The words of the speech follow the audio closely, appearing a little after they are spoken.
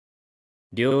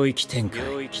領域展開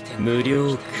無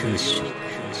料空襲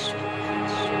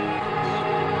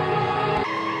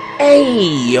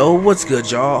Hey, yo, what's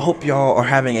good, y'all? Hope y'all are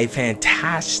having a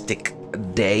fantastic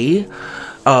day.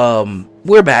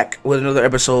 We're back with another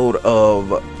episode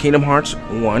of Kingdom Hearts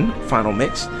 1 Final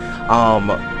Mix.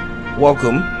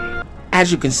 Welcome.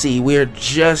 As you can see, we're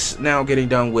just now getting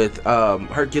done with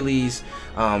Hercules.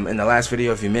 In the last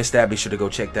video, if you missed that, be sure to go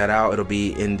check that out. It'll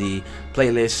be in the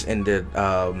playlist in the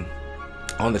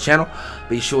on the channel.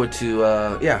 Be sure to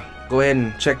go ahead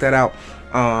and check that out.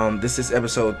 This is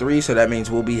episode 3, so that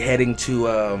means we'll be heading to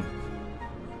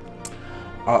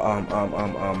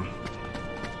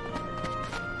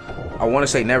I want to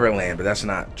say Neverland, but that's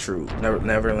not true.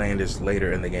 Neverland is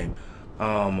later in the game.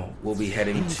 We'll be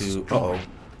heading to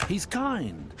He's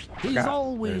kind. He's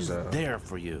always there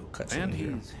for you. And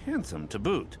he's handsome to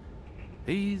boot.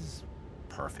 He's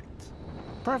perfect.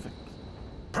 Perfect.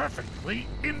 Perfectly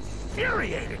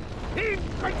infuriating. He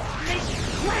makes me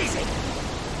crazy.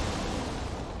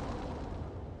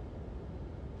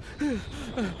 Wait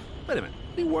a minute.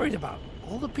 What are you worried about?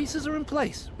 All the pieces are in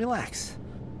place. Relax.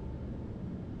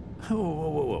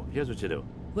 Whoa. Here's what you do.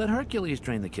 Let Hercules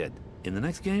train the kid. In the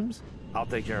next games, I'll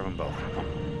take care of them both. Come.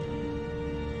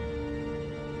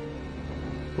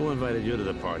 Who invited you to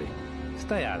the party?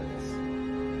 Stay out of this.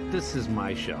 This is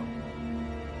my show.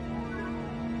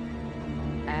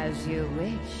 As you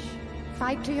wish.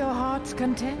 Fight to your heart's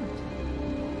content.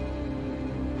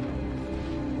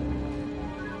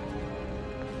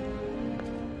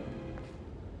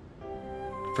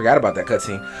 Forgot about that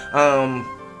cutscene.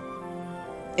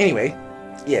 Anyway,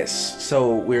 yes.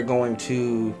 So we're going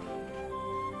to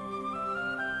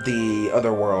the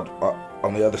other world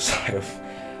on the other side of.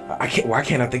 Why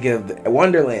can't I think of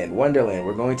Wonderland? Wonderland.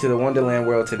 We're going to the Wonderland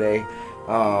world today.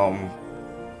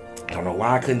 I don't know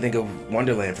why I couldn't think of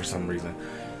Wonderland for some reason.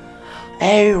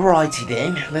 Alrighty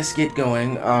then, let's get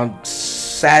going.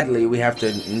 Sadly, we have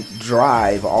to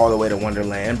drive all the way to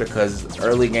Wonderland because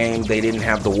early game they didn't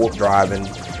have the warp drive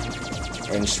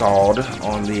installed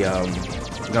on the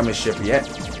Gummy ship yet.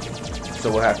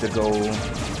 So we'll have to go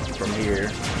from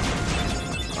here.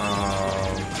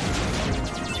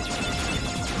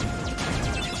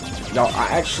 Y'all,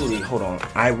 hold on.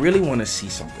 I really want to see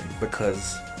something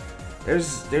because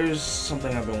there's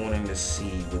something I've been wanting to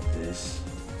see with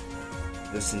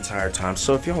this entire time.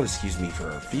 So if y'all excuse me for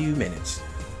a few minutes.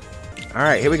 All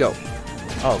right, here we go.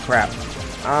 Oh crap!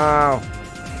 Oh,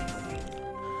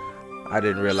 I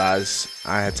didn't realize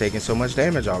I had taken so much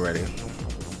damage already.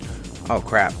 Oh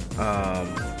crap!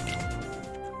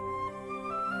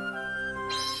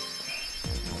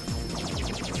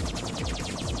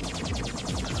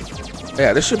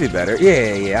 Yeah, this should be better.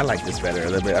 Yeah, I like this better a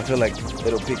little bit. I feel like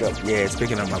it'll pick up. Yeah, it's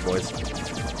picking up my voice.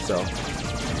 So,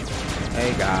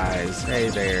 hey guys, hey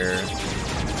there.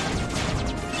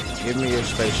 Give me your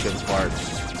spaceship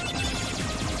parts.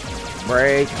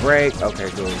 Break. Okay,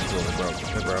 good.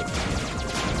 It broke.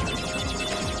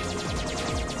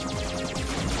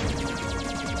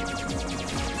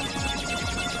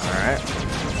 All right.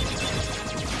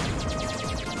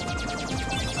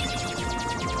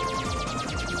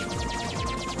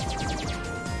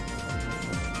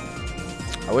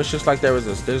 I wish just like there's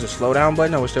a slow down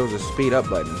button. I wish there was a speed up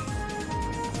button.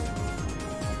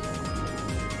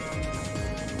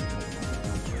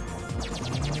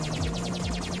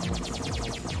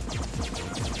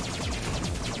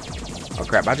 Oh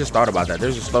crap, I just thought about that.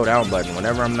 There's a slow down button.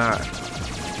 Whenever I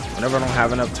don't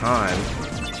have enough time,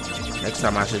 next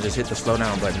time I should just hit the slow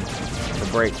down button. The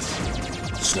brakes.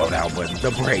 Slow down button.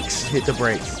 The brakes. Hit the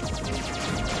brakes.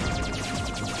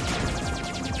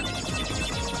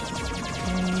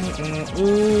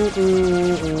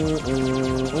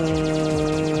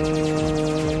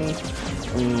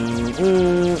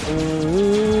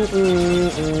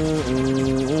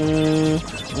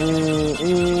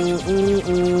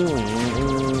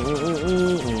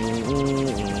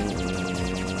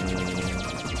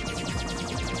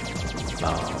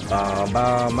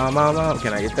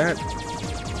 Can I get that?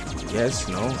 Yes,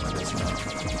 no, I guess not.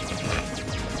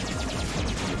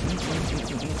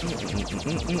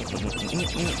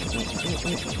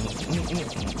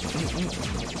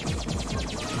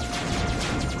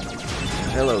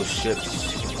 Hello,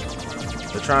 ships.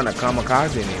 They're trying to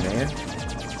kamikaze me, man.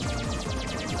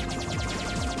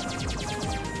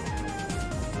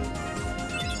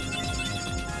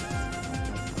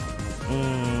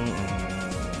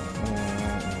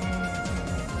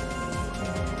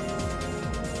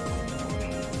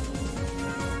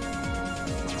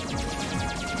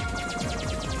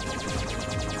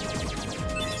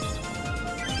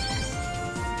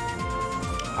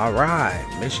 Alright,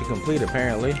 mission complete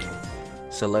apparently.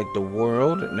 Select the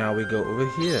world. Now we go over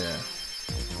here.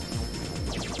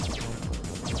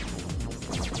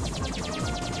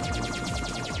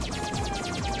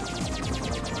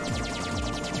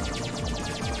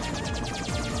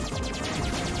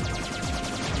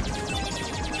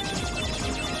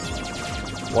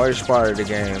 Worst part of the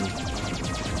game.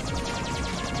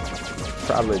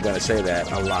 Probably gonna say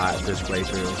that a lot this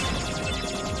playthrough.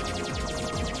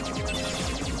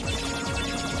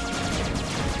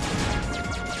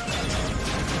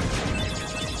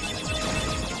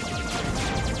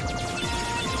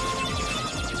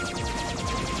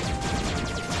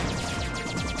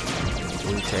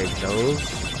 We take those.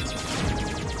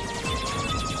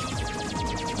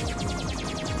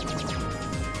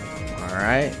 All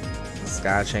right.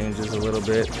 Sky changes a little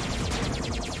bit.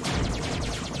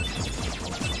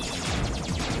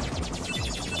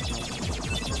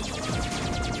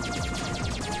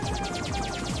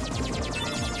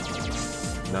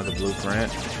 Another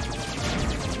blueprint.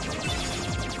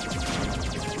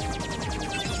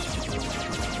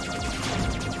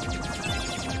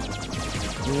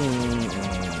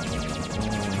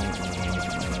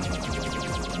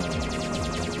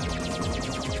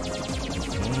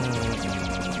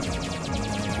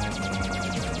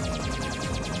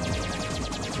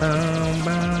 Bum,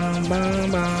 bum,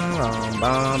 bum, bum,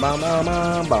 bum, bum,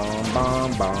 bum, bum, bum,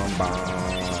 bum, bum.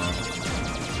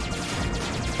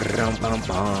 Bum, bum,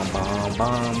 bum, bum,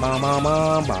 bum, bum, bum,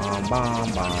 bum, bum, bum,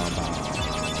 bum.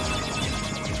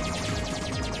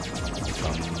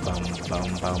 Bum, bum, bum,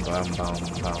 bum, bum, bum,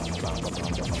 bum,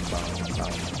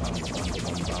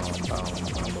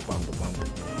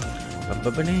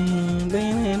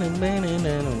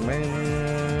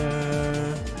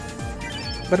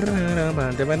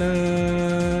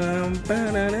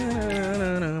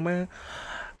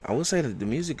 I will say that the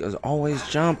music is always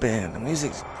jumping. The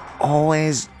music's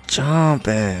always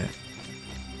jumping.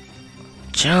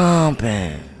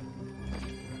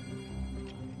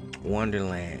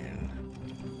 Wonderland.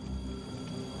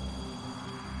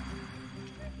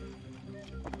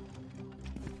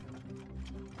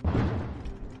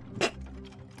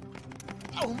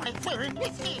 Oh, my furry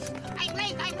missus! I'm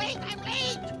late!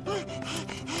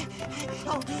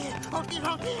 Oh dear!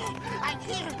 I'm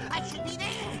here! I should be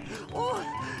there! Oh,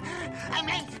 I'm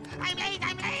late!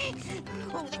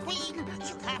 Oh, the queen!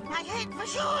 She clapped my head for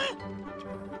sure!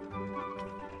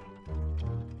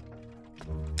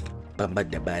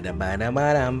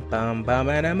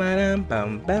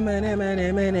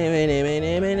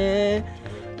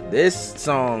 This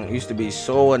song used to be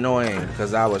so annoying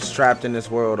because I was trapped in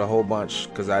this world a whole bunch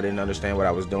because I didn't understand what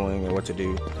I was doing and what to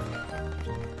do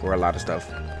for a lot of stuff.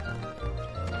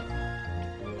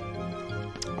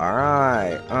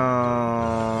 Alright,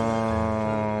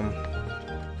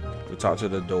 we talked to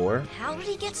the door. How did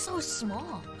he get so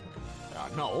small?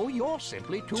 No, you're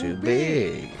simply Too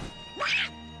big.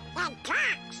 That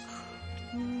tracks!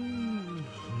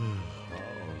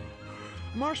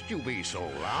 Must you be so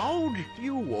loud?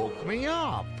 You woke me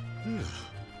up.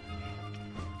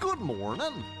 Good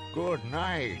morning. Good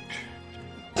night.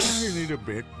 I need a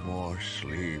bit more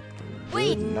sleep.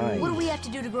 Wait, night. what do we have to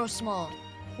do to grow small?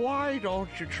 Why don't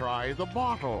you try the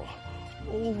bottle?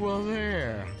 Over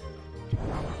there.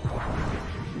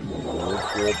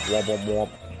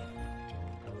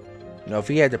 You know, if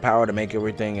he had the power to make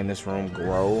everything in this room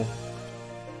grow,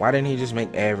 why didn't he just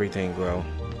make everything grow?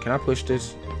 Can I push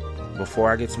this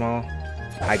before I get small?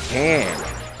 I can.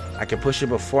 I can push it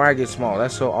before I get small.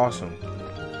 That's so awesome.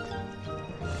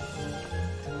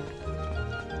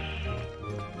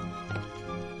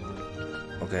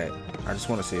 Okay, I just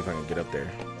want to see if I can get up there.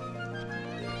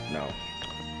 No.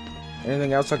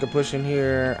 Anything else I can push in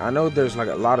here? I know there's like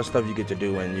a lot of stuff you get to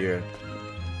do in your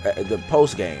the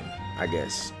post game, I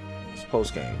guess. It's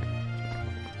post game.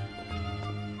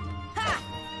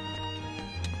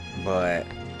 But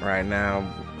right now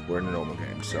we're in the normal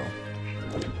game, so.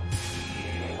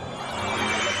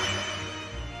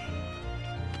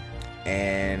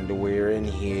 And we're in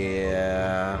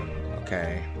here.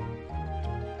 Okay.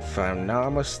 If I'm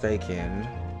not mistaken,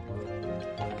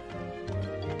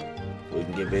 we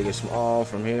can get big and small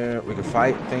from here. We can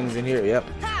fight things in here. Yep.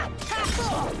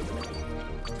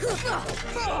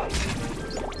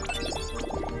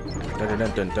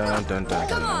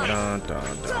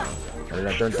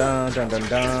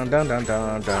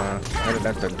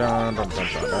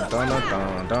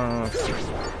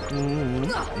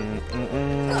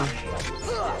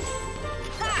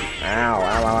 Ow,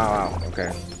 ow, ow, ow, ow.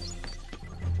 Okay.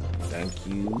 Thank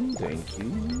you, thank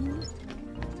you.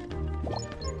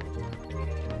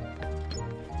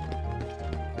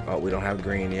 Oh, we don't have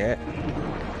green yet.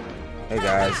 Hey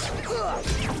guys.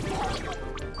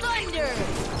 Thunder!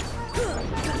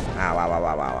 Ow, ow, ow,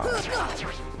 ow, ow, ow.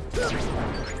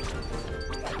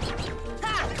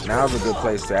 Now's a good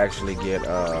place to actually get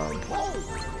guard.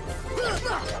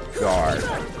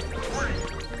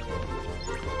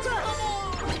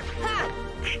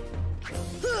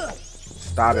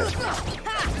 Stop it.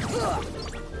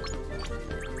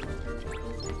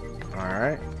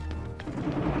 Alright.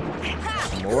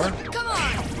 Some more?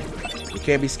 We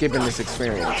can't be skipping this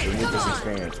experience. We need this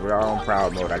experience. We're all on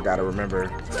proud mode. I gotta remember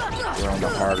we're on the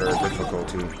harder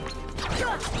difficulty.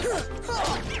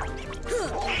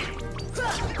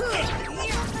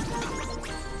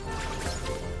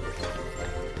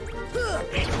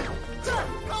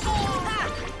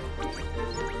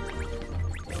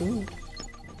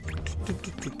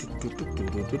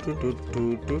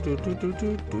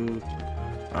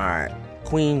 Alright,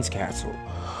 Queen's Castle.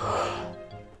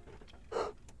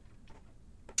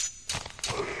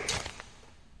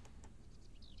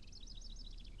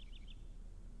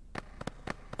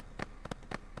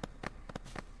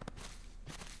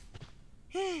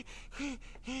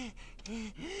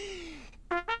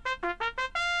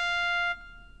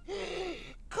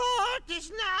 Court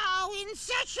is now in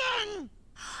session.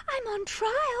 I'm on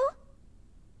trial.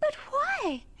 But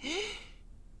why?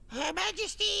 Her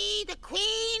Majesty, the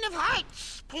Queen of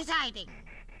Hearts, presiding.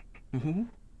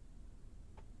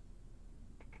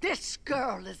 This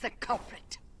girl is the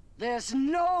culprit. There's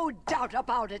no doubt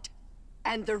about it.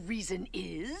 And the reason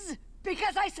is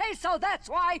because I say so, that's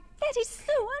why. That is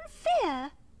so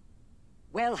unfair.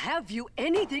 Well, have you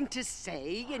anything to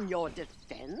say in your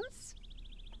defense?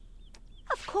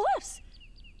 Of course.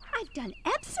 I've done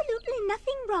absolutely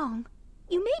nothing wrong.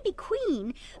 You may be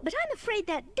queen, but I'm afraid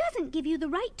that doesn't give you the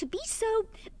right to be so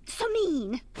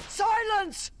mean.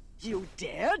 Silence! You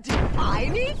dare defy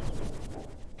me?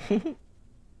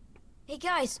 Hey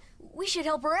guys, we should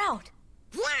help her out.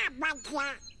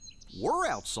 We're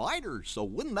outsiders, so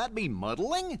wouldn't that be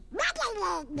muddling?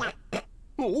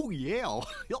 Oh, yeah.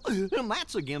 And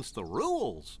that's against the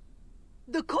rules.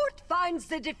 The court finds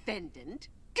the defendant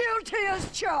guilty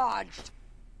as charged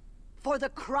for the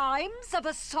crimes of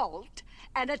assault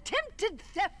and attempted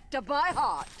theft of my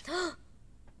heart.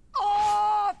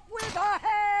 Off with her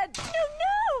head!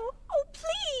 No! Oh,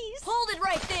 please! Hold it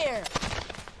right there!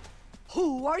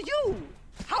 Who are you?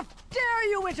 How dare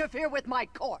you interfere with my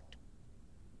court?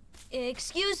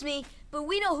 Excuse me, but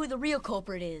we know who the real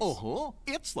culprit is. Uh-huh.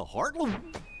 It's the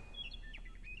Heartland.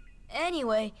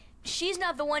 Anyway, she's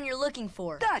not the one you're looking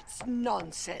for. That's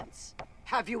nonsense.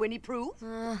 Have you any proof?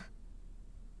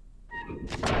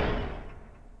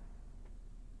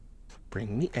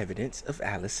 Bring me evidence of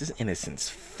Alice's innocence.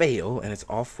 Fail, and it's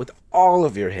off with all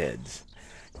of your heads.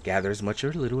 Gather as much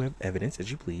or little evidence as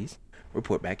you please.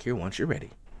 Report back here once you're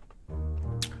ready.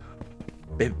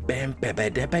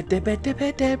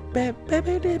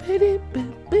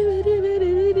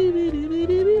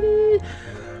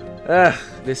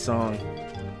 This song.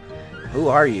 Who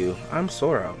are you? I'm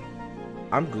Sora.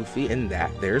 I'm Goofy, and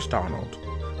there's Donald.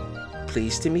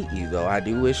 Pleased to meet you, though I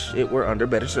do wish it were under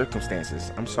better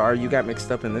circumstances. I'm sorry you got mixed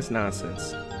up in this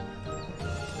nonsense.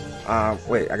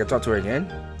 Wait, I can talk to her again?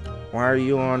 Why are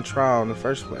you on trial in the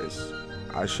first place?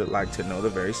 I should like to know the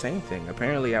very same thing.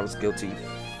 Apparently I was guilty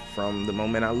from the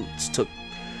moment I took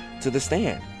to the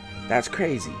stand. That's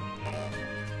crazy.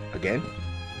 Again?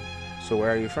 So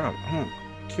where are you from?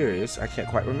 Curious, I can't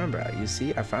quite remember. You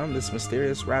see, I found this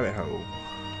mysterious rabbit hole.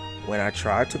 When I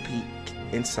tried to peek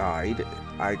inside,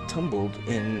 I tumbled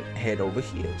in head over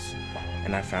heels,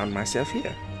 and I found myself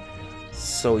here.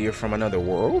 So you're from another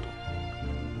world?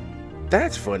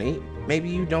 That's funny. Maybe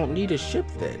you don't need a ship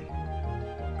then.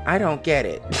 I don't get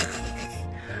it.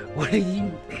 What do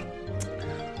you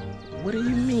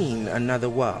mean, another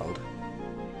world?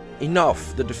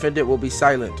 Enough. The defendant will be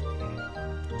silent.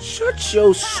 Shut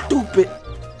your stupid...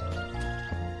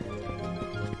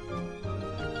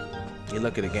 You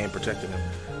look at the game protecting him.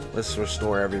 Let's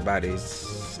restore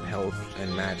everybody's health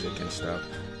and magic and stuff.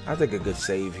 I think a good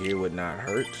save here would not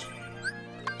hurt.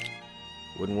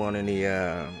 Wouldn't want any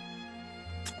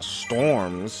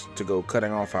storms to go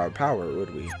cutting off our power,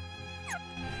 would we?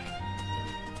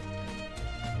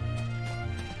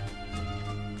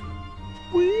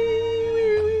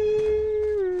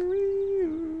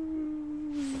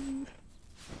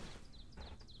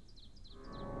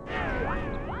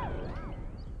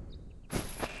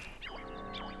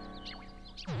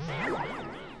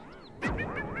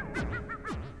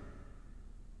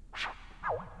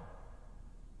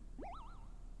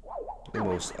 The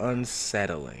most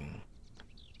unsettling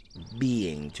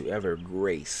being to ever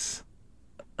grace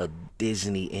a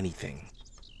Disney anything.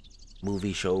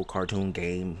 Movie, show, cartoon,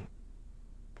 game,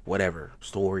 whatever,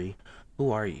 story.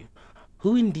 Who are you?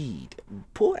 Who indeed?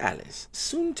 Poor Alice,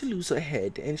 soon to lose her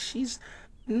head, and she's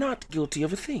not guilty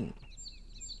of a thing.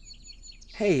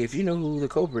 Hey, if you know who the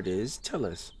culprit is, tell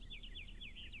us.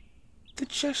 The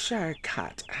Cheshire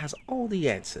Cat has all the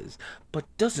answers, but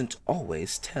doesn't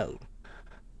always tell.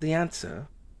 The answer,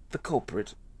 the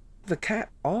culprit, the cat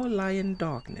all lie in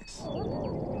darkness.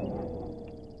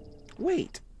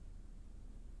 Wait.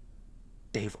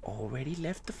 They've already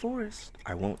left the forest.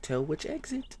 I won't tell which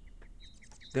exit.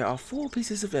 There are 4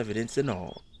 pieces of evidence in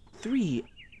all. 3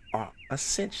 are a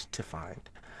cinch to find.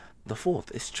 The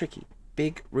 4th is tricky.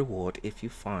 Big reward if you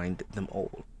find them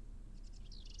all.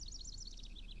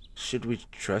 Should we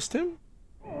trust him?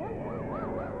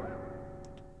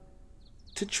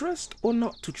 To trust or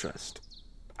not to trust?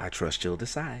 I trust you'll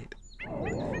decide.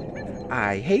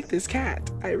 I hate this cat.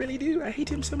 I really do. I hate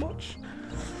him so much.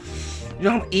 You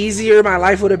know how easier my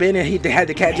life would have been if they had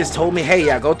the cat just told me, hey,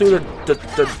 yeah, go through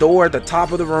the door at the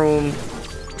top of the room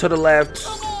to the left.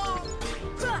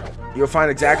 You'll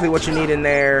find exactly what you need in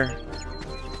there.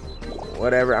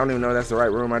 Whatever. I don't even know if that's the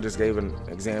right room. I just gave an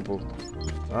example.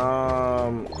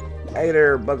 Hey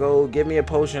there, bucko. Give me a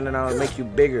potion and I'll make you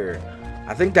bigger.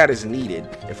 I think that is needed,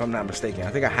 if I'm not mistaken. I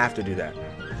think I have to do that.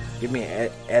 Give me an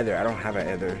ether. I don't have an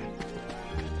ether.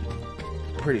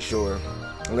 Pretty sure.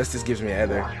 Unless this gives me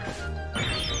an ether.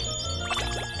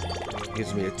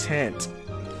 Gives me a tent.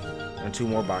 And 2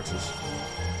 more boxes.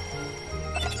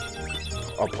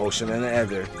 A potion and an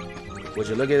ether. Would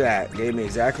you look at that? Gave me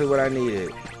exactly what I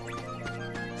needed.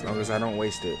 As long as I don't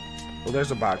waste it. Well,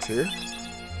 there's a box here.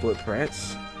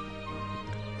 Footprints.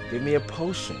 Give me a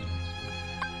potion.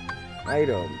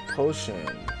 Item. Potion.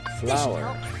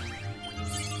 Flower.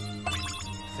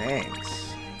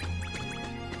 Thanks.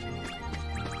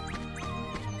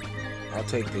 I'll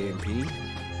take the MP.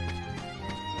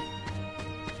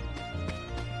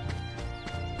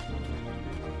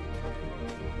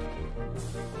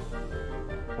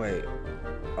 Wait.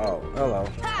 Oh, hello.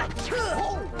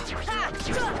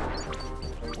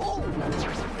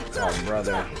 Oh,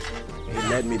 brother. He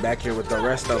led me back here with the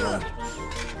rest of them.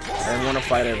 I didn't want to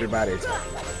fight everybody.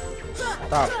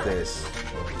 Stop this.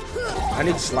 I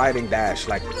need sliding dash,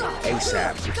 like,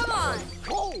 ASAP.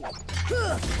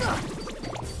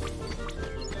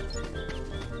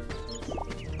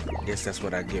 I guess that's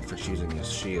what I get for choosing the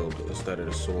shield instead of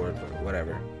the sword, but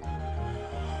whatever.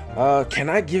 Can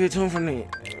I give it to him from the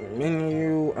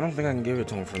menu? I don't think I can give it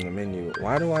to him from the menu.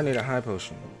 Why do I need a high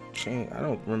potion? I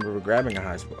don't remember grabbing a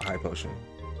high potion.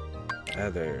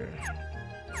 Other.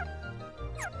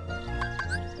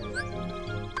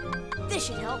 This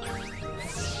should help.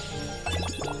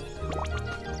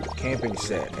 Camping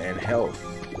set and health.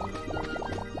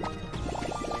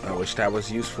 I wish that was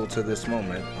useful to this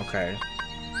moment. Okay.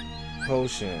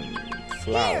 Potion.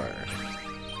 Flower.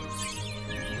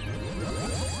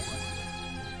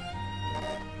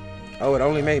 Oh, it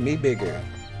only made me bigger.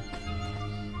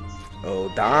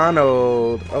 Oh,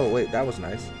 Donald. Oh, wait, that was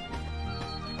nice.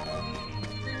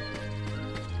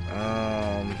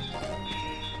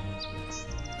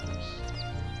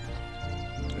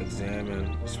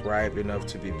 Examine. It's ripe enough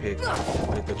to be picked.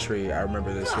 Hit the tree. I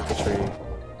remember this. Hit the tree.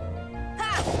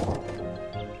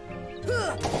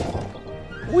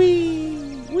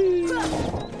 Wee! Wee!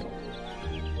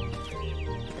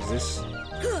 Is this...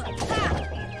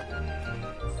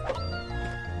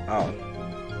 Oh.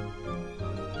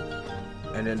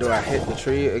 And then do I hit the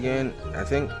tree again? I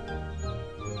think.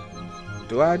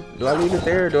 Do I leave it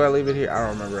there or do I leave it here? I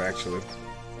don't remember actually.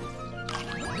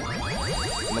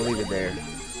 I'm gonna leave it there.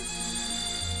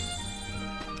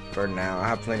 For now. I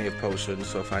have plenty of potions,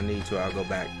 so if I need to, I'll go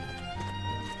back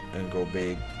and go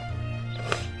big.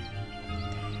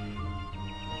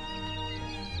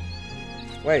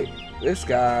 Wait, this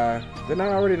guy, didn't I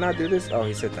already not do this? Oh,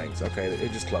 he said thanks. Okay,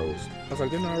 it just closed. I was like,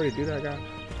 didn't I already do that, guy?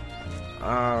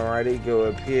 Alrighty, go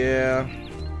up here.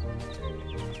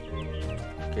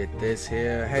 Get this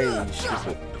here. Hey, you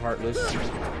stupid heartless.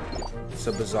 It's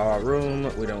a bizarre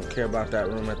room. We don't care about that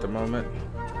room at the moment.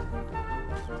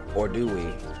 Or do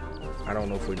we? I don't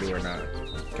know if we do or not.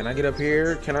 Can I get up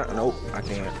here? Can I? Nope, I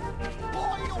can't.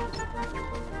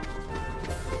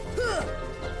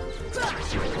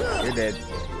 You're dead.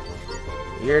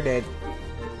 You're dead.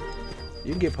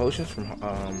 You can get potions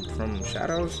from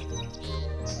shadows.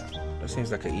 That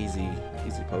seems like an easy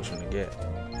potion to get.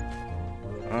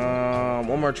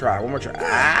 One more try. One more try.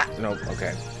 Ah! Nope.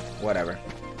 Okay. Whatever.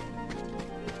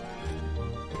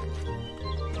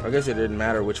 I guess it didn't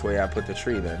matter which way I put the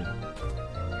tree then.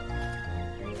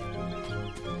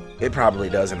 It probably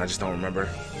doesn't. I just don't remember.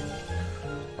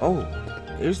 Oh,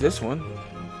 here's this one.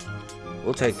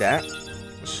 We'll take that.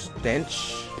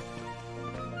 Stench.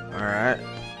 Alright.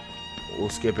 We'll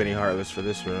skip any Heartless for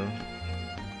this room.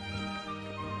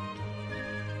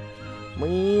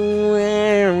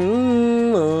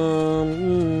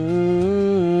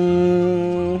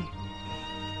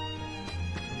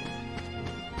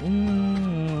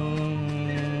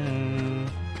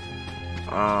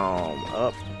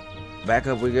 Up. Back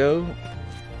up we go.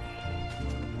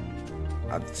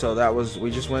 So that was,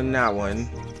 we just went in that one.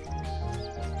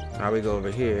 Now we go over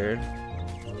here.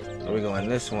 Now we go in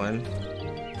this one.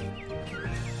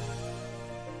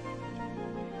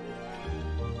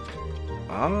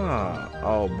 Ah,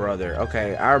 oh brother.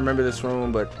 Okay, I remember this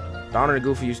room, but Donald and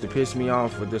Goofy used to piss me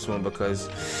off with this one because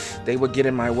they would get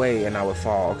in my way and I would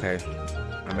fall. Okay,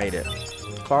 I made it.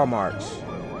 Claw marks.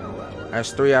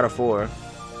 That's 3 out of 4.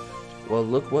 Well,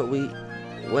 look what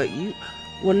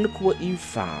look what you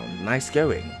found. Nice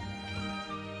going.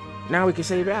 Now we can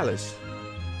save Alice.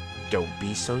 Don't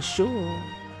be so sure.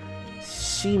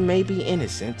 She may be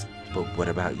innocent, but what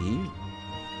about you?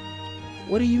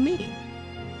 What do you mean?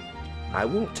 I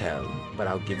won't tell, but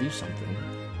I'll give you something.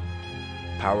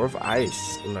 Power of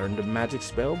Ice. Learn the magic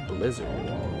spell Blizzard.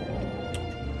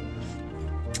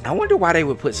 I wonder why they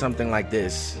would put something like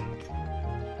this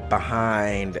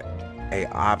behind a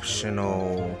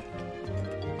optional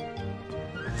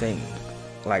thing.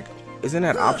 Like, isn't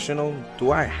that optional?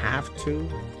 Do I have to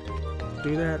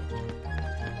do that?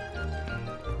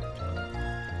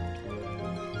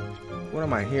 What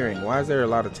am I hearing? Why is there a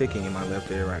lot of ticking in my left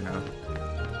ear right now?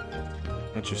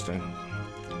 Interesting.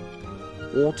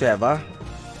 Whatever.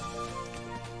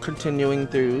 Continuing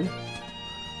through.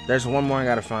 There's one more I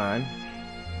gotta find.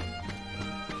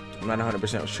 I'm not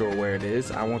 100% sure where it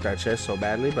is. I want that chest so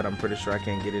badly, but I'm pretty sure I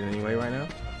can't get it anyway right now.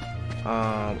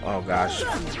 Oh gosh.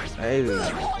 Hey,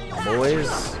 boys.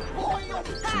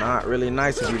 It's not really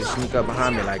nice of you to sneak up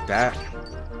behind me like that.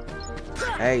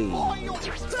 Hey.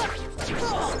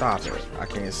 Stop it. I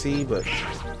can't see, but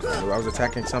I was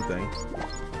attacking something.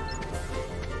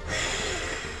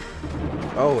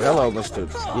 Oh, hello, Mr.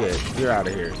 Yeah, you're out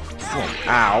of here.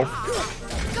 Ow.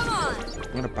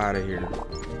 Get up out of here.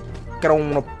 Get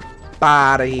on up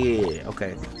out of here.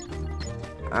 Okay.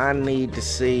 I need to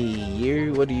see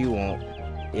you. What do you want?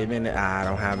 Even I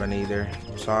don't have an either.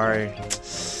 Sorry.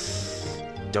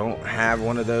 Don't have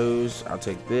one of those. I'll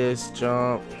take this.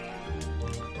 Jump.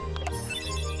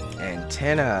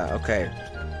 Antenna. Okay.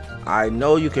 I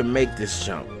know you can make this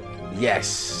jump.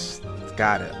 Yes.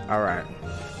 Got it. Alright.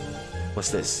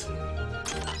 What's this?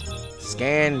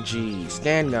 Scan G.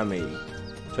 Scan gummy.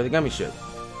 For the gummy ship.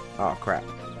 Oh, crap.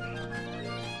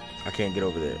 I can't get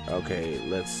over there. Okay,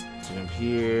 let's jump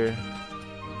here.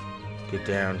 Get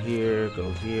down here.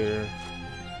 Go here.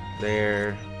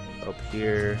 There. Up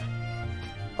here.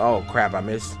 Oh, crap. I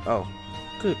missed. Oh,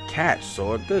 good catch,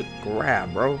 Sword. Good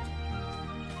grab, bro.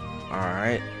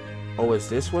 Alright. Oh, is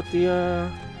this what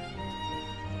the,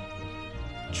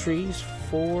 tree's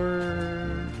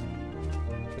for?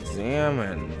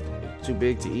 Examine. Too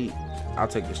big to eat. I'll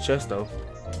take this chest, though.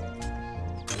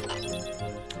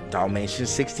 Dalmatians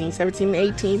 16, 17,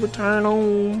 18. Return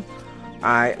home.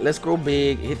 Alright, let's grow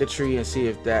big. Hit the tree and see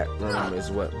if that room is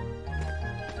what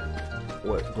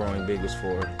growing big is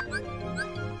for.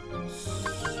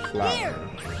 Flower.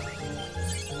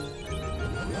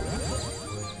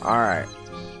 Alright.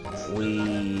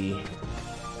 We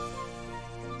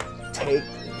take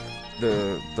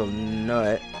the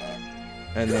nut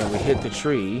and then we hit the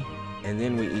tree and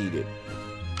then we eat it.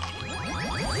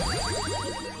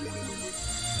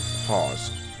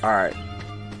 Pause. Alright.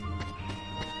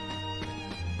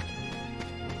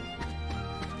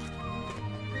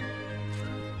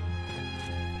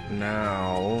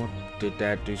 Now, did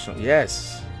that do something?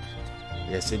 Yes.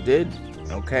 Yes, it did.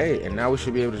 Okay, and now we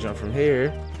should be able to jump from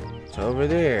here to over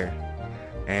there.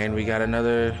 And we got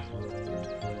another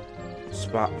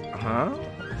spot. Huh?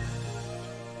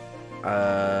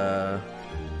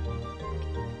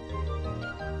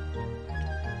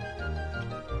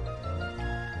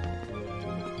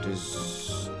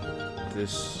 Does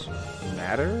this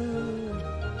matter?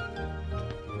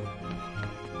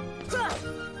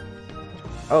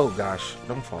 Oh gosh,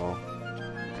 don't fall.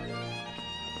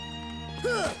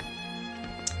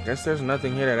 Guess there's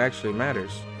nothing here that actually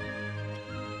matters.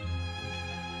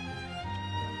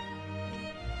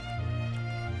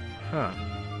 Huh.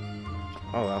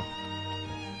 Oh well.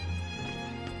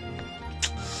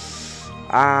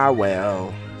 Ah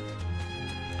well.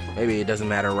 Maybe it doesn't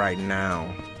matter right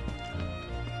now.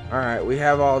 Alright, we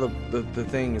have all the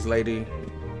things, lady.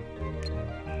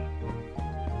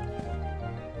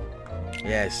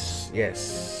 Yes,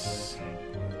 yes.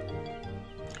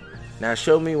 Now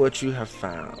show me what you have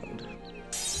found.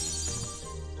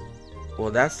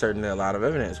 Well, that's certainly a lot of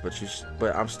evidence,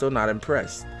 but I'm still not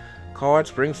impressed.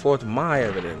 Cards, bring forth my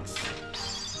evidence.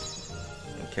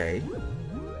 Okay.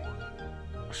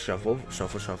 Shuffle,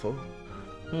 shuffle, shuffle.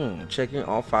 Checking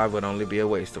all 5 would only be a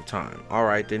waste of time.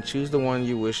 Alright, then choose the one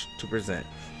you wish to present.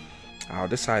 I'll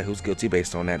decide who's guilty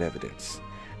based on that evidence.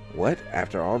 What?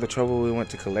 After all the trouble we went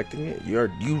to collecting it,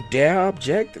 you dare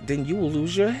object? Then you will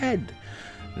lose your head.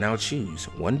 Now choose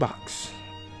one box.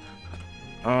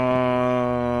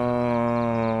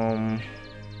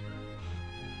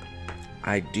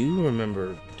 I do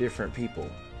remember different people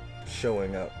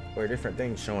showing up, or different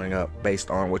things showing up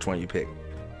based on which one you pick.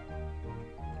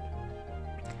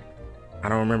 I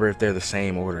don't remember if they're the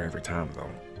same order every time though.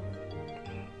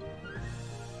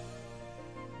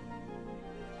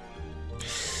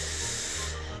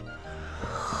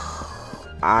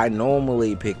 I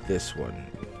normally pick this one,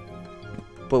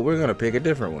 but we're gonna pick a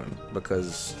different one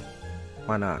because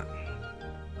why not?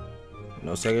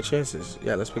 No second chances.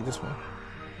 Yeah, let's pick this one.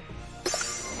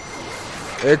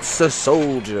 It's a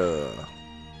soldier.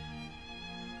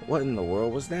 What in the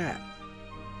world was that?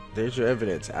 There's your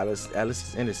evidence. Alice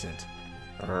is innocent.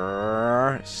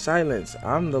 Silence.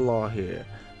 I'm the law here.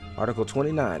 Article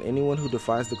 29. Anyone who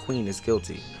defies the queen is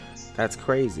guilty. That's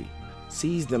crazy.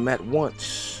 Seize them at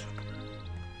once.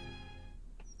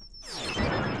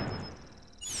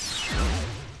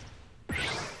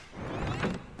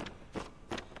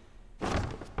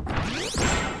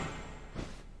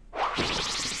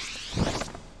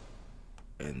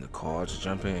 And the cards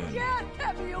jump in.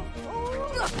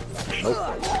 Nope.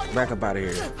 Back up out of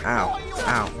here. Ow.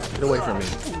 Ow. Get away from me.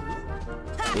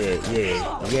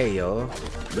 Yeah, y'all.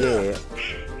 Yeah.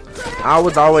 I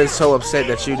was always so upset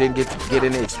that you didn't get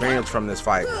any experience from this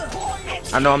fight.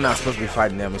 I know I'm not supposed to be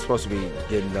fighting them. I'm supposed to be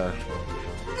getting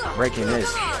breaking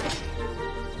this.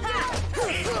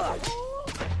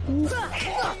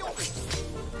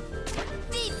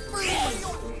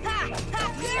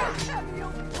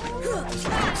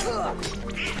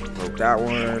 Broke that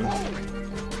one.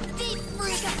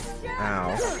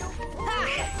 Ow.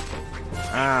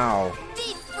 Ow.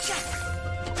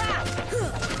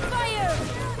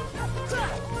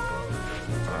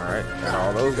 Alright, got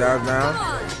all those guys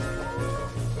now.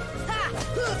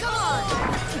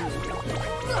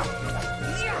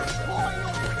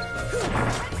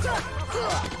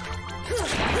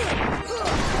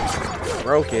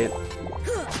 Broke it.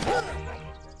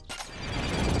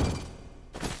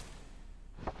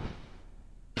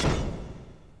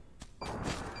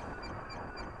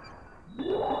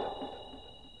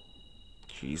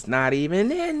 She's not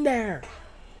even in there.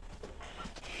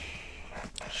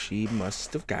 She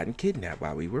must have gotten kidnapped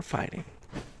while we were fighting.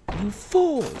 You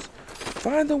fools!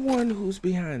 Find the one who's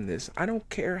behind this. I don't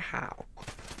care how.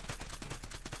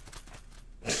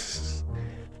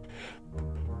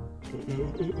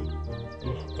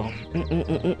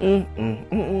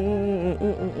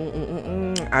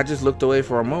 I just looked away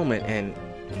for a moment and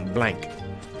blank.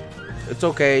 It's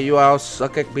okay, you all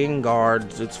suck at being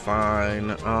guards, it's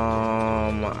fine.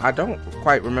 I don't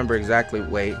quite remember exactly,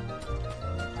 wait,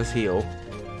 let's heal.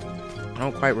 I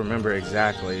don't quite remember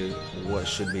exactly what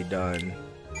should be done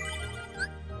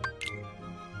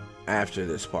after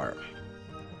this part.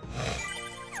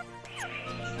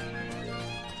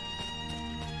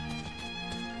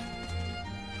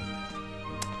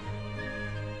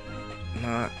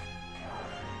 Not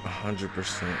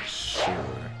 100% sure.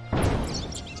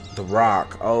 The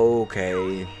Rock,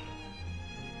 okay.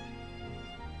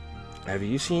 Have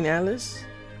you seen Alice?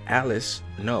 Alice,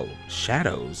 no.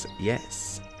 Shadows,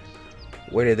 yes.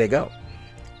 Where did they go?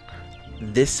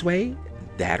 This way?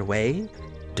 That way?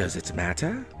 Does it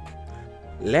matter?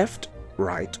 Left,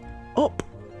 right, up,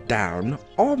 down,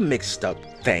 all mixed up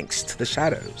thanks to the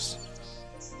shadows.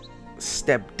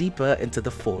 Step deeper into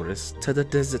the forest to the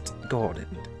desert garden.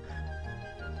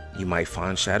 You might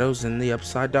find shadows in the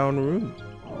upside down room.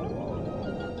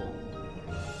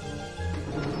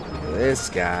 This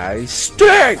guy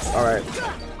stinks! Alright.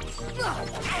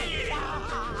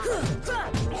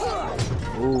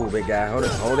 Ooh, big guy.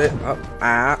 Hold it. Up.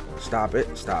 Ah. Stop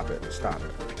it. Stop it. Stop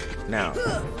it. Now.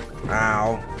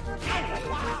 Ow.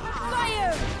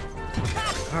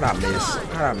 How'd I miss?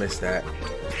 How'd I miss that?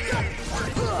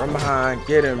 From behind.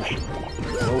 Get him.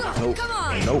 Nope. Nope.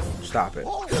 Nope. Stop it.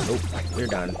 Nope. You're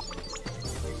done.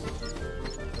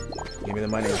 Give me the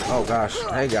money. Oh, gosh.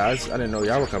 Hey, guys. I didn't know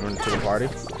y'all were coming to the party.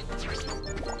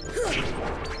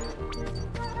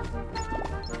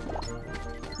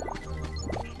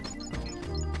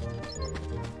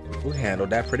 We handled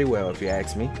that pretty well, if you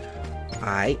ask me.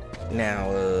 Alright,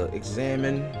 now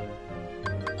examine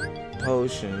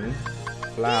potion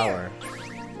flower.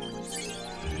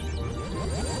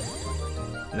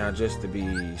 Now just to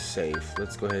be safe,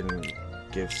 let's go ahead and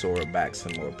give Sora back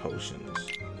some more potions.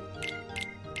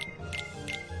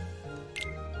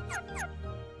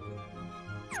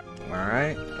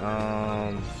 Alright,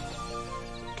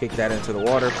 kick that into the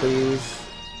water, please.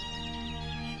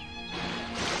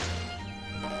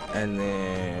 And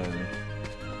then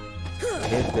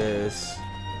hit this,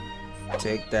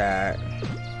 take that,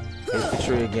 hit the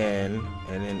tree again,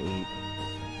 and then eat.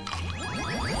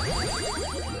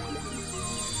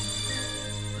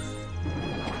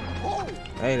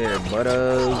 Hey there,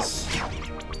 butters.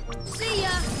 See ya.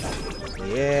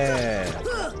 Yeah.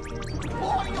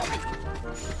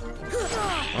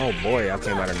 Oh boy, y'all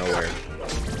came out of nowhere.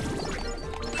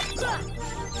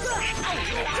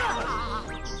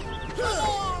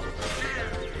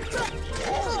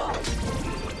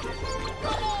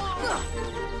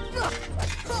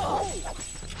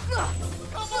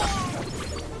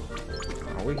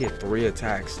 Oh, we get 3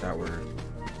 attacks that were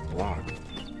blocked.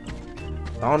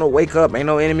 I don't know, wake up. Ain't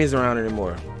no enemies around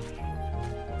anymore.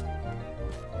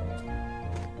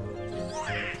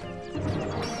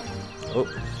 Oh.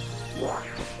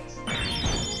 I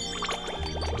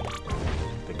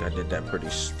think I did that pretty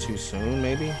too soon,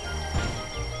 maybe.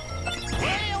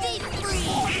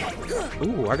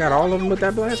 Ooh, I got all of them with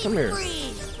that blast. Come here.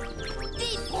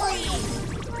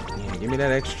 Yeah, give me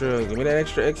that extra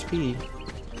XP.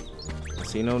 I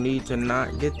see no need to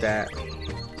not get that.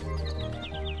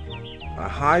 A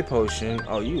high potion.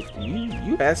 Oh, you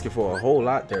asking for a whole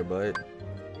lot there, bud.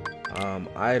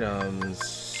 Items,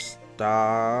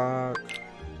 stock,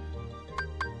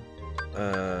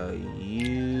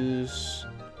 use.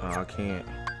 Oh, I can't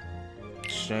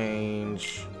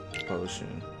exchange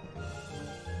potion.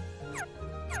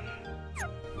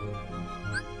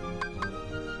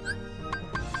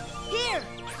 Here.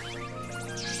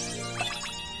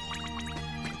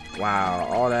 Wow,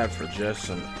 all that for just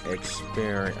some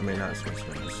experience. I mean, not some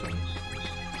experience,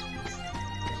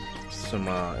 some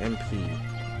MP.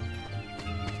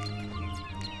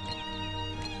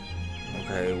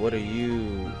 Okay, what do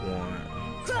you want?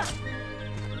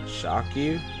 Shock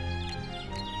you?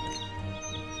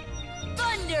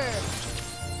 Thunder.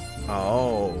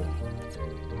 Oh.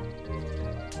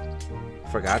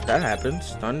 Forgot that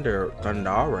happens. Thundara.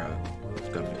 It's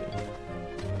gonna be.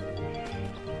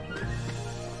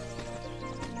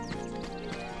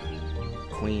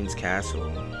 Queen's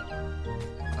Castle.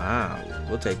 Ah,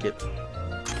 we'll take it.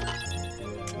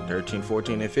 13,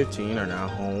 14, and 15 are now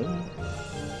home.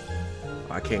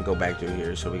 I can't go back through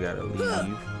here, so we gotta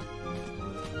leave.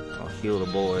 I'll heal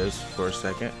the boys for a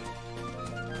second.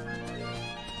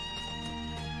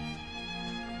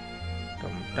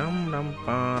 Dum dum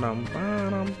ba dum ba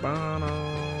dum ba dum.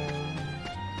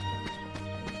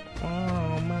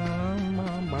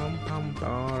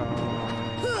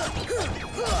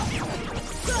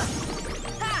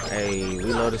 Hey,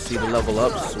 we love to see the level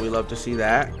ups. We love to see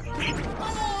that.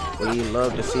 We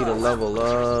love to see the level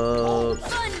ups.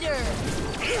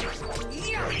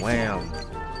 Wham.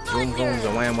 Boom booms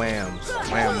and wham whams.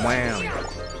 Wham wham.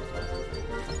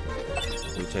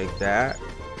 We take that.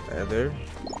 Feather.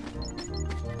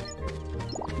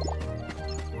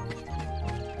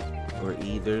 Or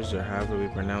ethers, or however we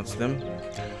pronounce them.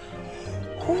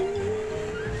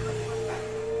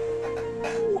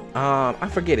 I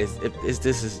forget if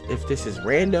this is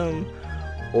random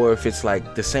or if it's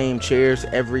like the same chairs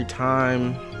every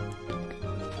time.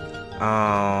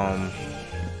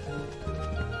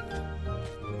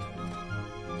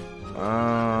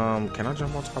 Can I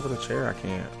jump on top of the chair? I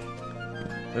can't.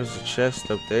 There's a chest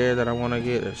up there that I want to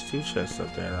get. There's 2 chests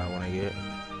up there that I want to get.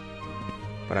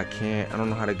 But I can't. I don't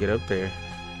know how to get up there.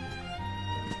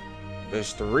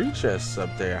 There's 3 chests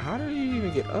up there. How do you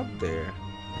even get up there?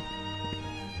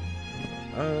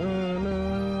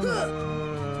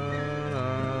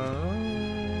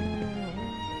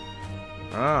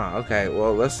 Ah, okay.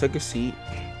 Well, let's take a seat.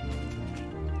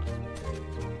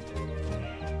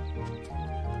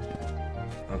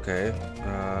 Okay.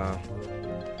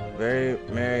 Very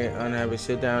merry, unhappy.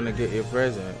 Sit down and get your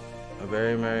present. A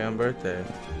very merry on birthday.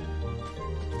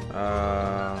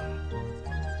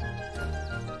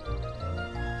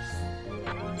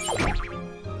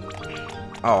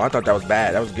 Oh, I thought that was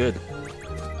bad. That was good.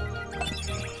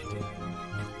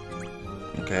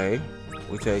 Okay,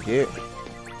 we take it.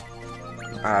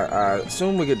 I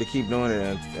assume we get to keep doing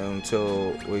it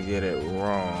until we get it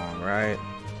wrong, right?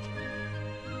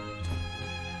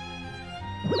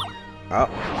 Oh,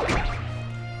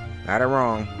 got it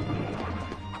wrong.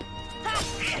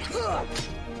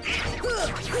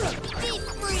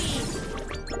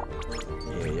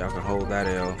 Yeah, y'all can hold that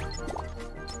L.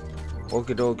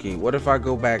 Okie dokie. What if I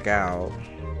go back out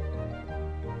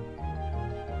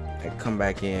and come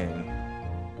back in?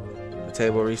 The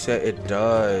table reset? It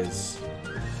does.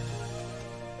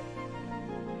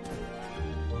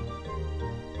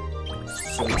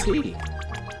 Some tea.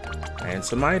 And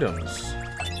some items.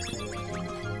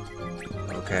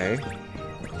 Okay.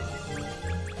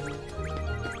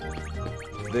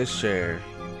 This chair.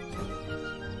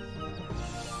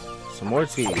 Some more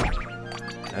tea.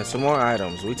 And some more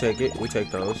items. We take it. We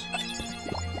take those.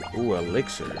 Ooh,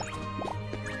 elixir.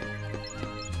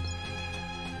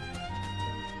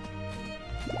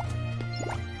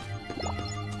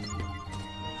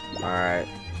 Alright.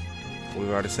 We've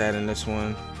already sat in this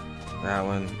one. That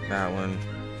one. That one.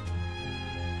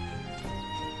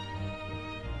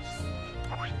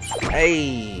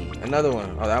 Hey! Another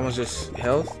one. Oh, that one's just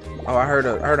health? Oh, I heard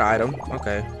an item.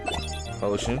 Okay.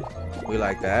 Potion. We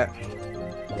like that.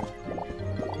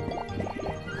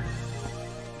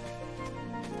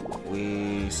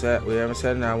 We haven't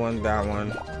sat in that one. That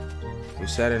one. We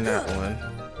sat in that one.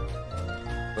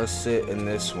 Let's sit in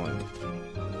this one.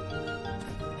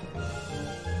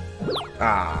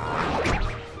 Ah.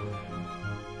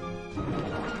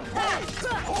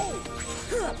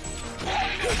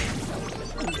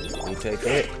 We take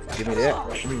it. Give me that.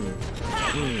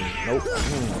 Nope.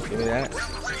 Give me that.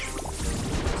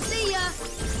 See ya.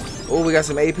 Oh, we got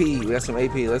some AP. We got some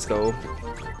AP. Let's go.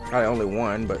 Probably only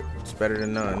one, but it's better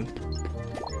than none.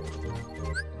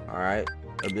 Alright.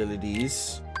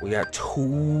 Abilities. We got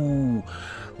 2.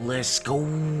 Let's go.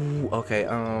 Okay,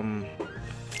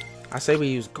 I say we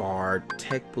use guard.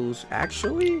 Tech boost.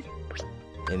 Actually,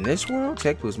 in this world,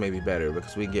 tech boost may be better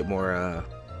because we get more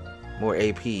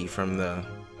AP from the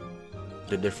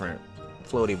different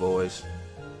floaty boys.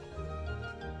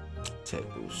 Tech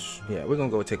boost. Yeah, we're gonna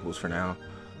go with tech boost for now.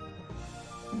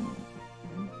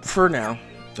 For now,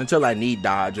 until I need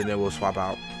dodge, and then we'll swap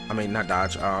out. I mean, not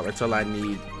dodge. Until I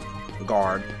need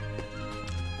guard.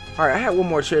 All right, I had one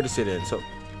more chair to sit in, so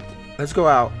let's go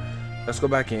out. Let's go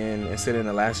back in and sit in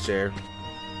the last chair.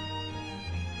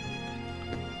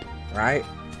 Right?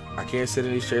 I can't sit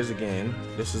in these chairs again.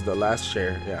 This is the last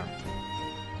chair. Yeah.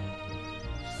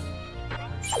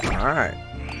 Alright.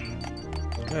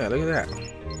 Yeah, look at that.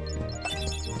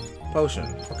 Potion.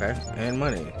 Okay. And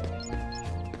money.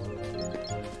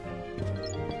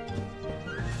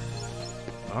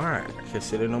 Alright. I can't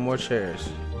sit in no more chairs.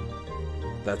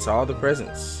 That's all the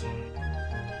presents.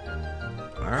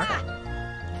 Alright.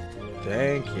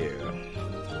 Thank you.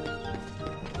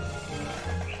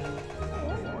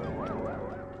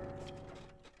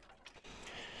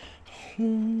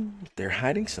 They're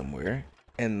hiding somewhere,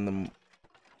 and the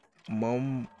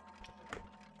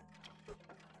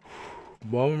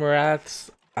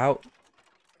Momrath's out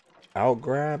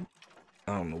grab.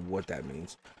 I don't know what that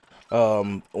means.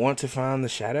 Want to find the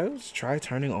shadows? Try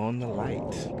turning on the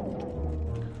light.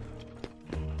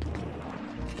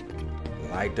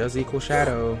 Light does equal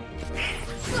shadow.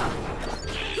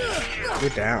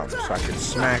 Get down so I can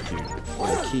smack you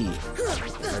with a key.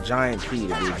 A giant key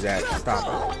to be exact. Stop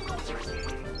it.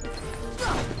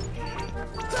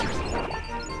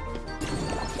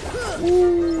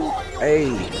 Ooh. Hey,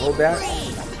 hold that.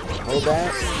 Hold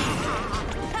that.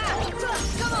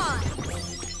 Come on.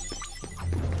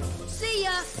 See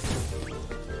ya.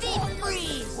 Deep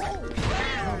freeze.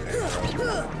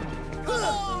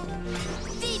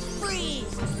 Deep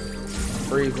freeze.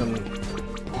 Freeze him.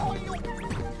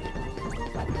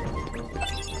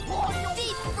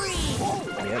 Deep freeze.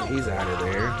 Yep, he's out of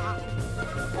there.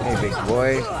 Hey, big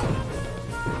boy.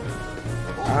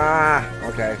 Ah,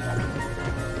 okay.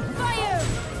 Fire.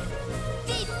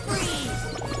 Deep freeze.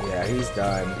 Yeah, he's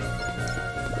done.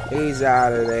 He's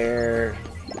out of there.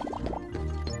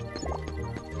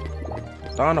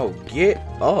 Donald, get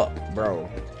up, bro.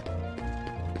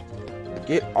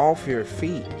 Get off your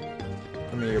feet.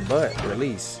 I mean, your butt.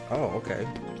 Release. Oh, okay.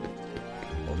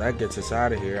 Well, that gets us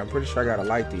out of here. I'm pretty sure I gotta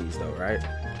light these, though, right?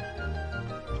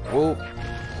 Whoop.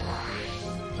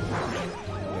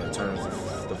 That turns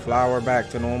the flower back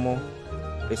to normal.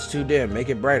 It's too dim. Make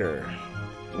it brighter.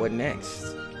 What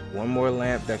next? One more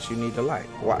lamp that you need to light.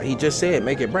 Well, he just said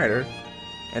make it brighter.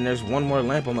 And there's one more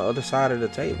lamp on the other side of the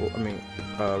table. I mean,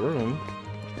 room.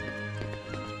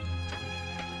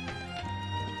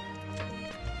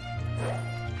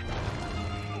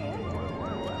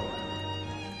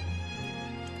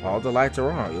 All the lights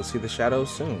are on. You'll see the shadows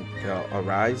soon. They'll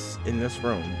arise in this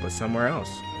room, but somewhere else.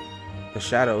 The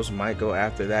shadows might go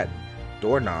after that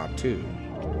doorknob too.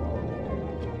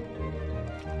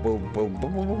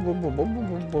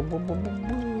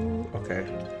 Okay.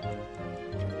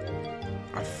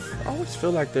 I always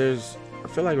feel like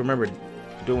I remember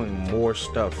doing more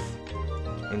stuff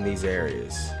in these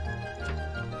areas.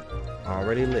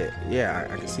 Already lit. Yeah,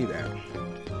 I can see that.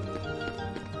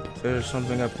 Is there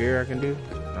something up here I can do?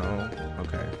 No?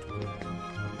 Okay.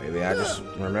 Maybe I just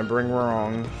remembering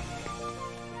wrong.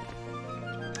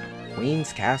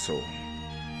 Queen's Castle.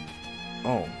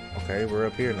 Oh, okay, we're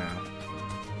up here now.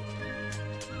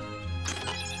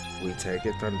 We take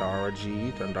it, Thundara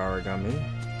G, Thundara Gummy.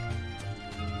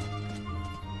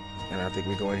 And I think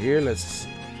we go in here. Let's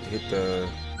hit the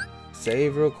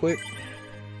save real quick.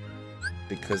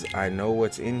 Because I know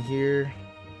what's in here.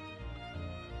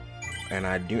 And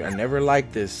I never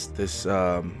liked this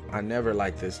I never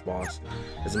liked this boss.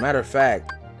 As a matter of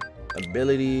fact,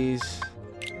 abilities,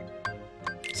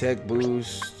 tech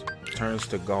boost turns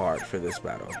to guard for this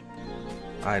battle.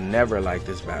 I never liked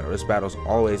this battle. This battle's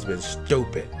always been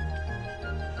stupid.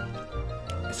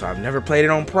 So I've never played it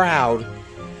on Proud.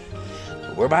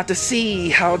 But we're about to see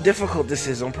how difficult this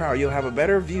is on Proud. You'll have a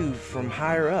better view from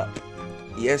higher up.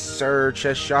 Yes, sir,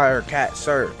 Cheshire Cat,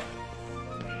 sir.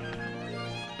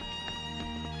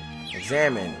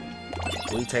 Examine.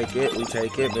 We take it.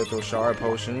 Mithril shard,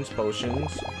 potions.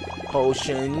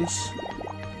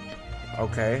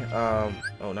 Okay.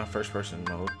 Oh, not first person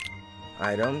mode.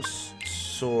 Items.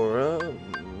 Sora.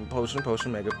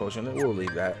 Potion, mega potion. We'll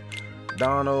leave that.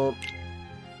 Donald.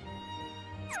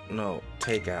 No,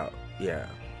 take out. Yeah.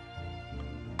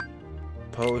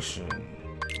 Potion.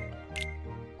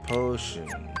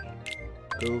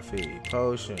 Goofy.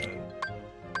 Potion.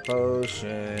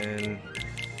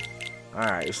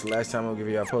 Alright, it's the last time I'll give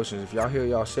y'all potions. If y'all heal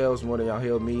yourselves more than y'all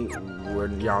heal me,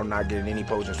 y'all not getting any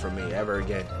potions from me ever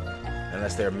again.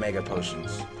 Unless they're mega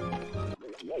potions.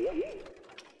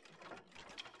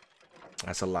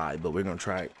 That's a lie, but we're gonna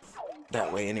try it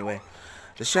that way anyway.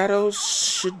 The shadows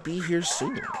should be here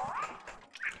soon.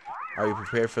 Are you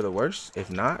prepared for the worst? If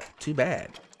not, too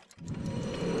bad.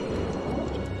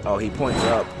 Oh, he points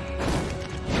up.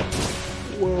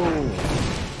 Whoa.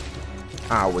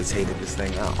 I always hated this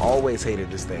thing.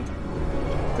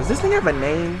 Does this thing have a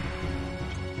name?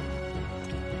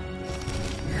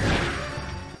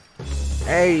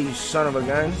 Hey, you son of a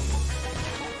gun.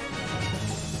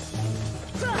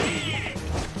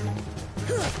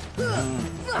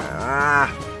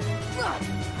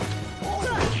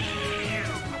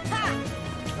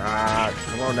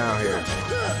 Come on down here.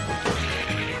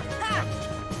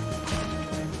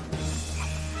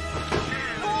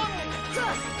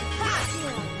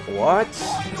 What?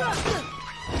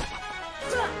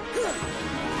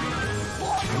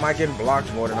 Am I getting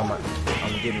blocked more than I'm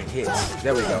getting hits?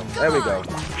 There we go.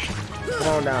 Come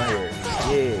on down here.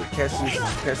 Yeah, catch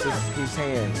these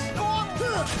hands.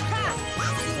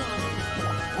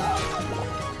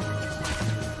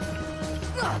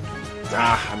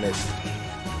 I missed.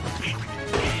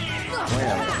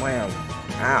 Wham.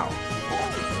 Ow.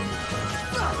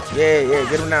 Yeah,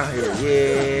 get him down here.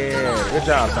 Yeah. Good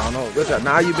job, Donald. Good job.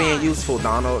 Now you're being useful,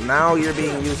 Donald. Now you're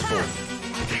being useful.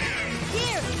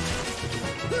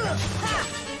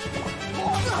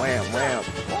 Wham.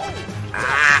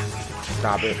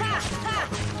 Stop it.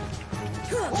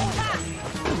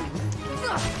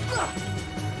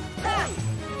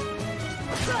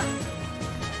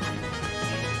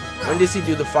 When does he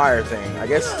do the fire thing? I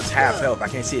guess it's half health. I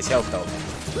can't see his health though.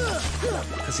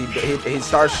 Because he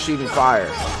starts shooting fire.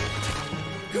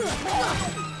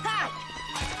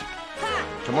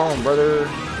 Come on, brother.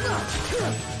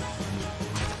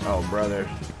 Oh, brother.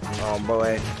 Oh,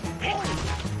 boy.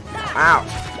 Ow.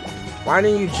 Why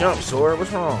didn't you jump, Sora?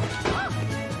 What's wrong?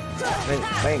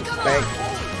 Bang.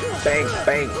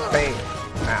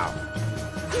 Ow.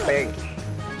 Bang.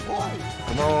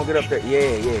 Come on, get up there.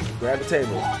 Yeah. Grab the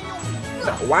table.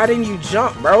 Why didn't you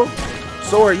jump, bro?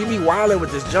 Sora, you be wildin'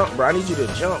 with this jump, bro. I need you to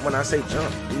jump when I say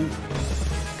jump, dude.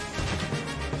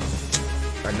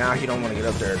 But now he don't want to get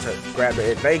up there to grab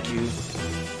it. Thank you.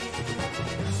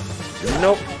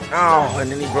 Nope. Oh,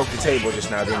 and then he broke the table just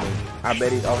now, didn't he? I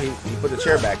bet he put the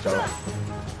chair back, though.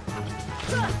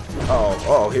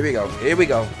 Oh, here we go.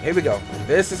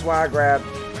 This is why I grabbed.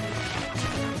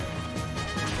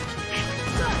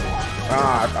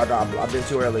 I've been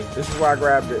too early. This is why I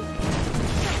grabbed it.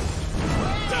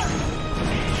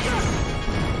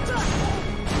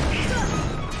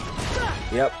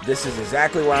 Yep, this is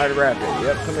exactly why I grabbed it.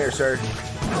 Yep, come here, sir.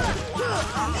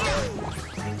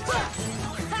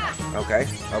 Okay.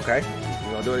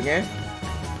 You gonna do it again?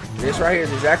 This right here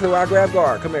is exactly why I grabbed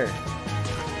guard. Come here.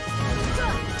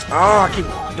 Oh, I keep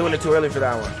doing it too early for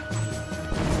that one.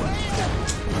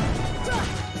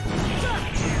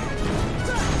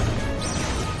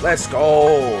 Let's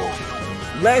go.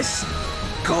 Let's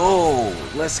go.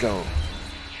 Let's go.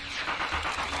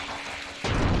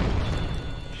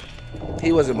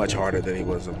 He wasn't much harder than he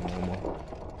was a normal.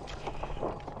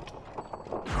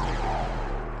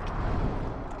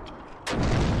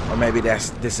 Or maybe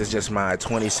this is just my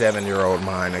 27-year-old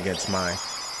mind against my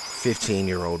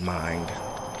 15-year-old mind.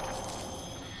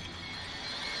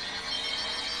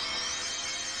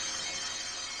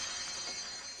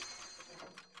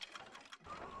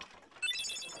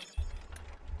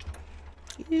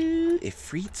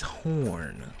 Ifrit's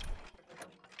horn.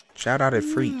 Shout out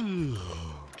Ifrit.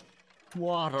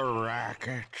 What a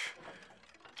racket.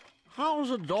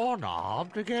 How's a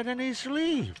doorknob to get any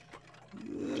sleep?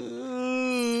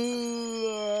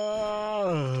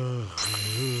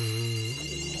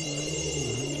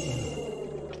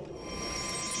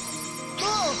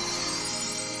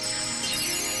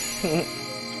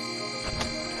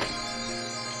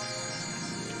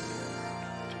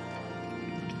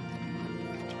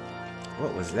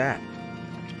 What was that?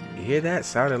 You hear that?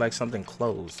 Sounded like something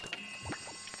closed.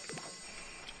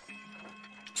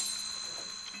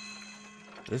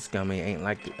 This gummy ain't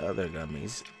like the other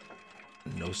gummies.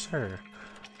 No sir.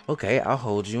 Okay, I'll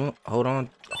hold you. Hold on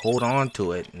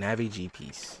to it. Navi G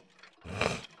piece.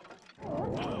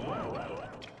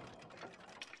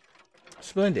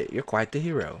 Splendid, you're quite the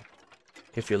hero.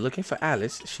 If you're looking for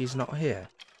Alice, she's not here.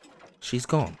 She's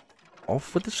gone.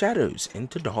 Off with the shadows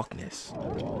into darkness.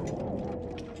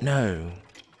 No.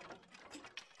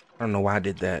 I don't know why I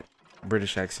did that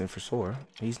British accent for Sora.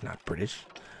 He's not British.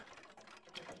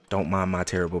 Don't mind my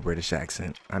terrible British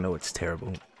accent. I know it's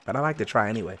terrible, but I like to try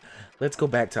anyway. Let's go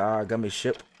back to our gummy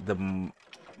ship.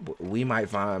 We might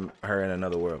find her in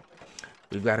another world.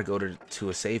 We've got to go to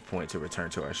a save point to return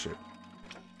to our ship.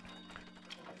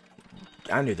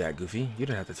 I knew that, Goofy. You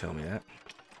didn't have to tell me that.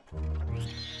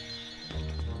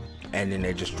 And then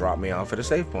they just dropped me off at a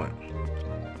save point.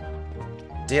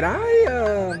 Did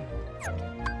I,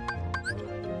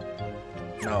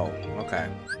 No. Okay.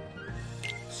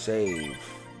 Save.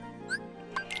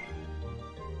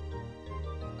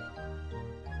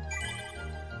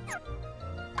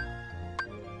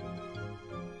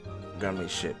 Gummy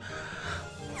ship.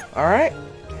 Alright.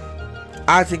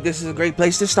 I think this is a great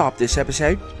place to stop this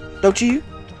episode. Don't you?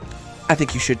 I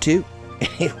think you should too.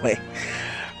 Anyway.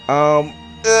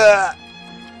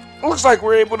 Looks like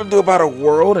we're able to do about a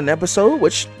world an episode,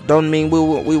 which don't mean we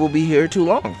will be here too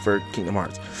long for Kingdom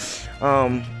Hearts.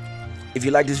 If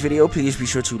you like this video, please be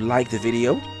sure to like the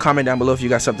video. Comment down below if you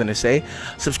got something to say.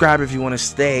 Subscribe if you want to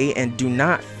stay. And do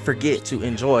not forget to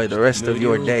enjoy the rest of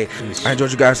your day. I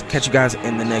enjoyed you guys. Catch you guys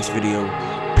in the next video.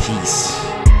 Peace.